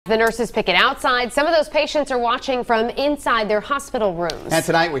The nurses pick it outside. Some of those patients are watching from inside their hospital rooms. And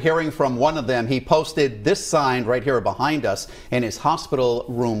tonight we're hearing from one of them. He posted this sign right here behind us in his hospital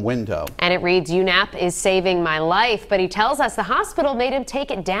room window. And it reads, "UNAP is saving my life," but he tells us the hospital made him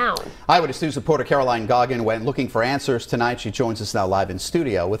take it down. Eyewitness News reporter Caroline Goggin went looking for answers tonight. She joins us now live in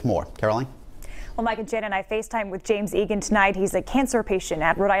studio with more. Caroline? Well, Mike and Jen and I FaceTime with James Egan tonight. He's a cancer patient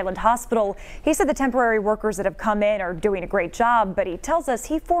at Rhode Island Hospital. He said the temporary workers that have come in are doing a great job, but he tells us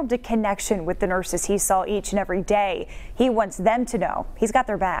he formed a connection with the nurses he saw each and every day. He wants them to know he's got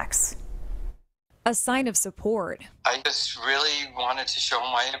their backs. A sign of support. I just really wanted to show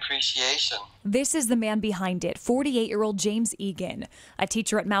my appreciation. This is the man behind it, 48-year-old James Egan. A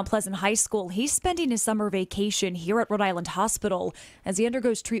teacher at Mount Pleasant High School, he's spending his summer vacation here at Rhode Island Hospital as he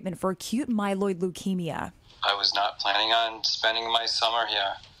undergoes treatment for acute myeloid leukemia. I was not planning on spending my summer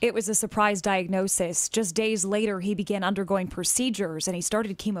here. It was a surprise diagnosis. Just days later, he began undergoing procedures and he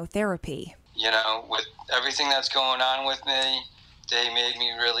started chemotherapy. You know, with everything that's going on with me, they made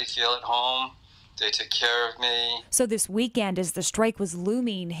me really feel at home. They took care of me. So this weekend, as the strike was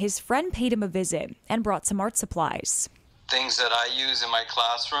looming, his friend paid him a visit and brought some art supplies. Things that I use in my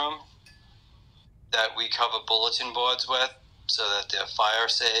classroom that we cover bulletin boards with so that they're fire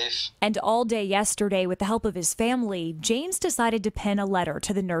safe. And all day yesterday, with the help of his family, James decided to pen a letter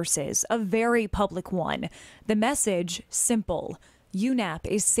to the nurses, a very public one. The message, simple: UNAP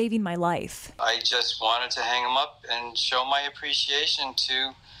is saving my life. I just wanted to hang them up and show my appreciation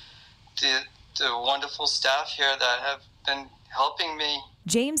to the wonderful staff here that have been helping me.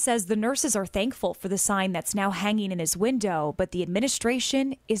 James says the nurses are thankful for the sign that's now hanging in his window, but the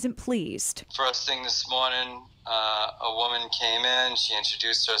administration isn't pleased. First thing this morning, a woman came in. She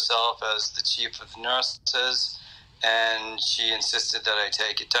introduced herself as the chief of nurses, and she insisted that I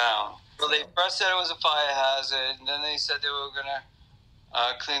take it down. Well, they first said it was a fire hazard, and then they said they were going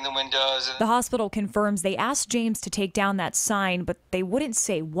to clean the windows. The hospital confirms they asked James to take down that sign, but they wouldn't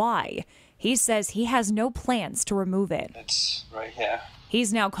say why. He says he has no plans to remove it. It's right here.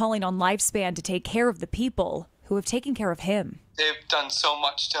 He's now calling on Lifespan to take care of the people who have taken care of him. They've done so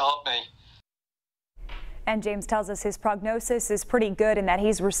much to help me. And James tells us his prognosis is pretty good and that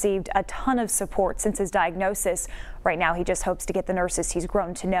he's received a ton of support since his diagnosis. Right now, he just hopes to get the nurses he's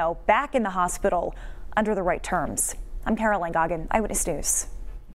grown to know back in the hospital under the right terms. I'm Caroline Goggin, Eyewitness News.